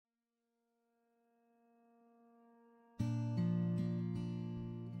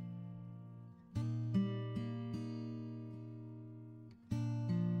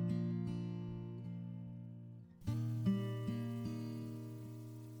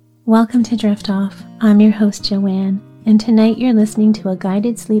Welcome to Drift Off. I'm your host, Joanne, and tonight you're listening to a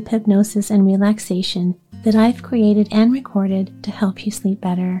guided sleep hypnosis and relaxation that I've created and recorded to help you sleep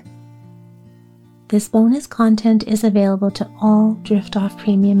better. This bonus content is available to all Drift Off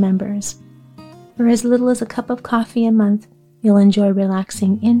Premium members. For as little as a cup of coffee a month, you'll enjoy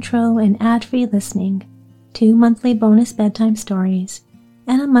relaxing intro and ad-free listening, 2 monthly bonus bedtime stories,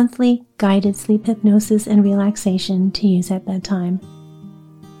 and a monthly guided sleep hypnosis and relaxation to use at bedtime.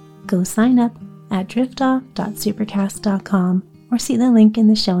 Go sign up at driftoff.supercast.com or see the link in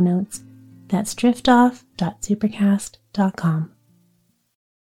the show notes. That's driftoff.supercast.com.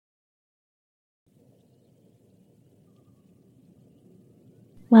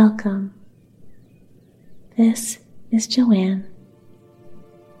 Welcome. This is Joanne,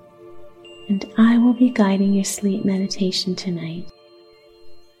 and I will be guiding your sleep meditation tonight.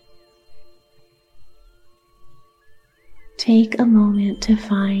 Take a moment to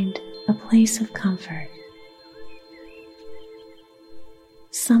find a place of comfort,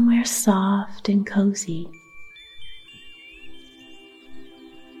 somewhere soft and cozy.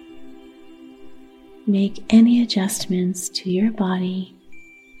 Make any adjustments to your body,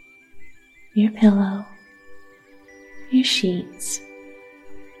 your pillow, your sheets,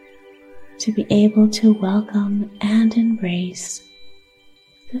 to be able to welcome and embrace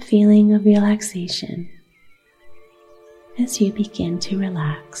the feeling of relaxation as you begin to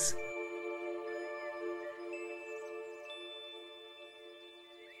relax.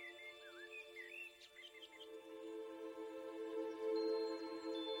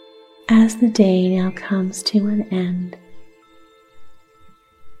 As the day now comes to an end,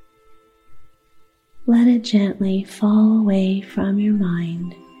 let it gently fall away from your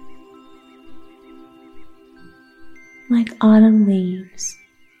mind, like autumn leaves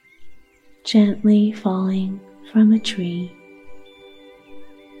gently falling from a tree.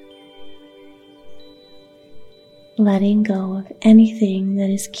 Letting go of anything that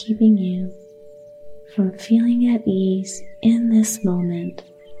is keeping you from feeling at ease in this moment.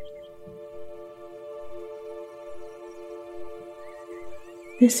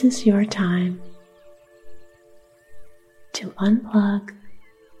 This is your time to unplug,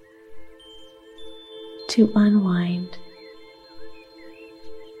 to unwind,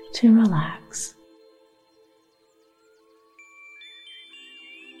 to relax.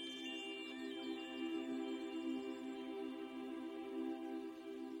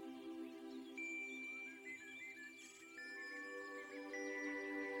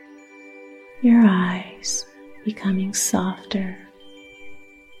 Your eyes becoming softer,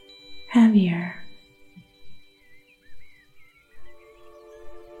 heavier,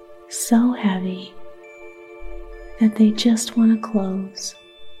 so heavy that they just want to close.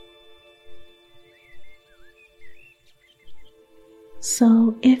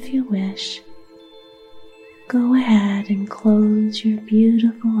 So if you wish, go ahead and close your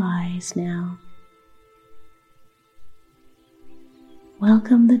beautiful eyes now.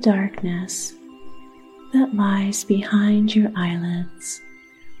 Welcome the darkness that lies behind your eyelids.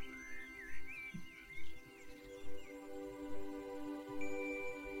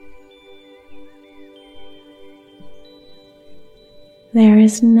 There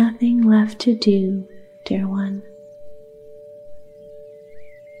is nothing left to do, dear one.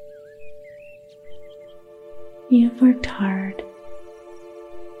 You've worked hard,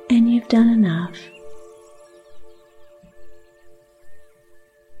 and you've done enough.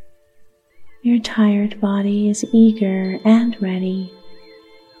 Your tired body is eager and ready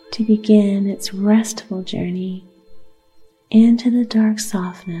to begin its restful journey into the dark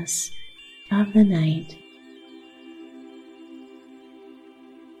softness of the night.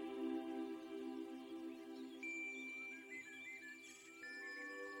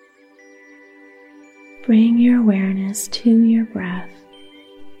 Bring your awareness to your breath,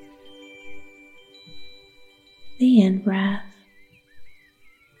 the in-breath,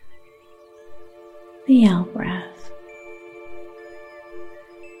 the out-breath,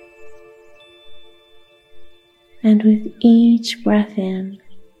 and with each breath in,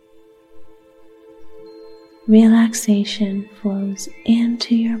 relaxation flows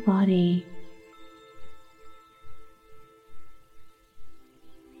into your body,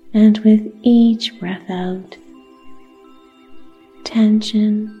 and with each breath out,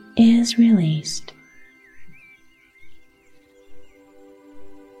 tension is released.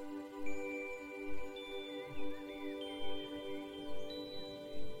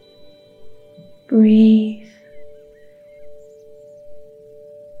 Breathe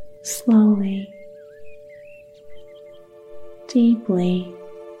slowly, deeply,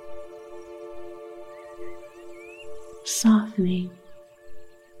 softening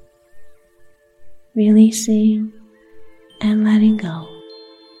releasing and letting go.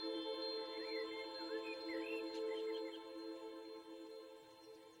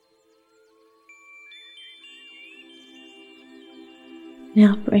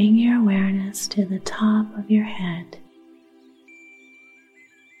 Now bring your awareness to the top of your head.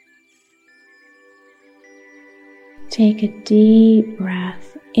 Take a deep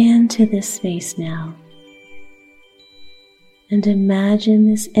breath into this space now, and imagine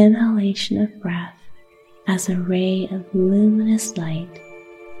this inhalation of breath as a ray of luminous light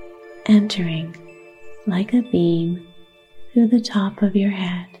entering like a beam through the top of your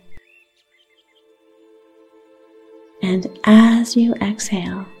head. And as you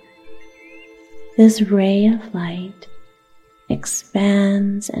exhale, this ray of light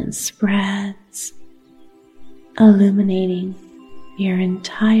expands and spreads, illuminating your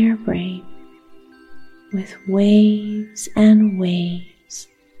entire brain with waves and waves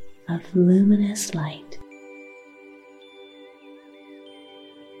of luminous light.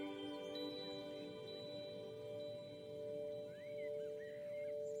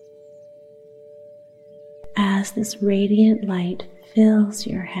 As this radiant light fills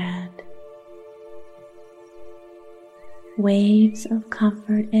your head, waves of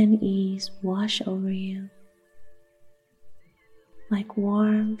comfort and ease wash over you like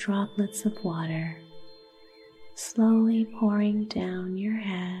warm droplets of water, slowly pouring down your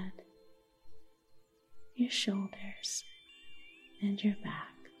head, your shoulders, and your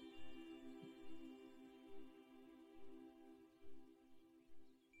back.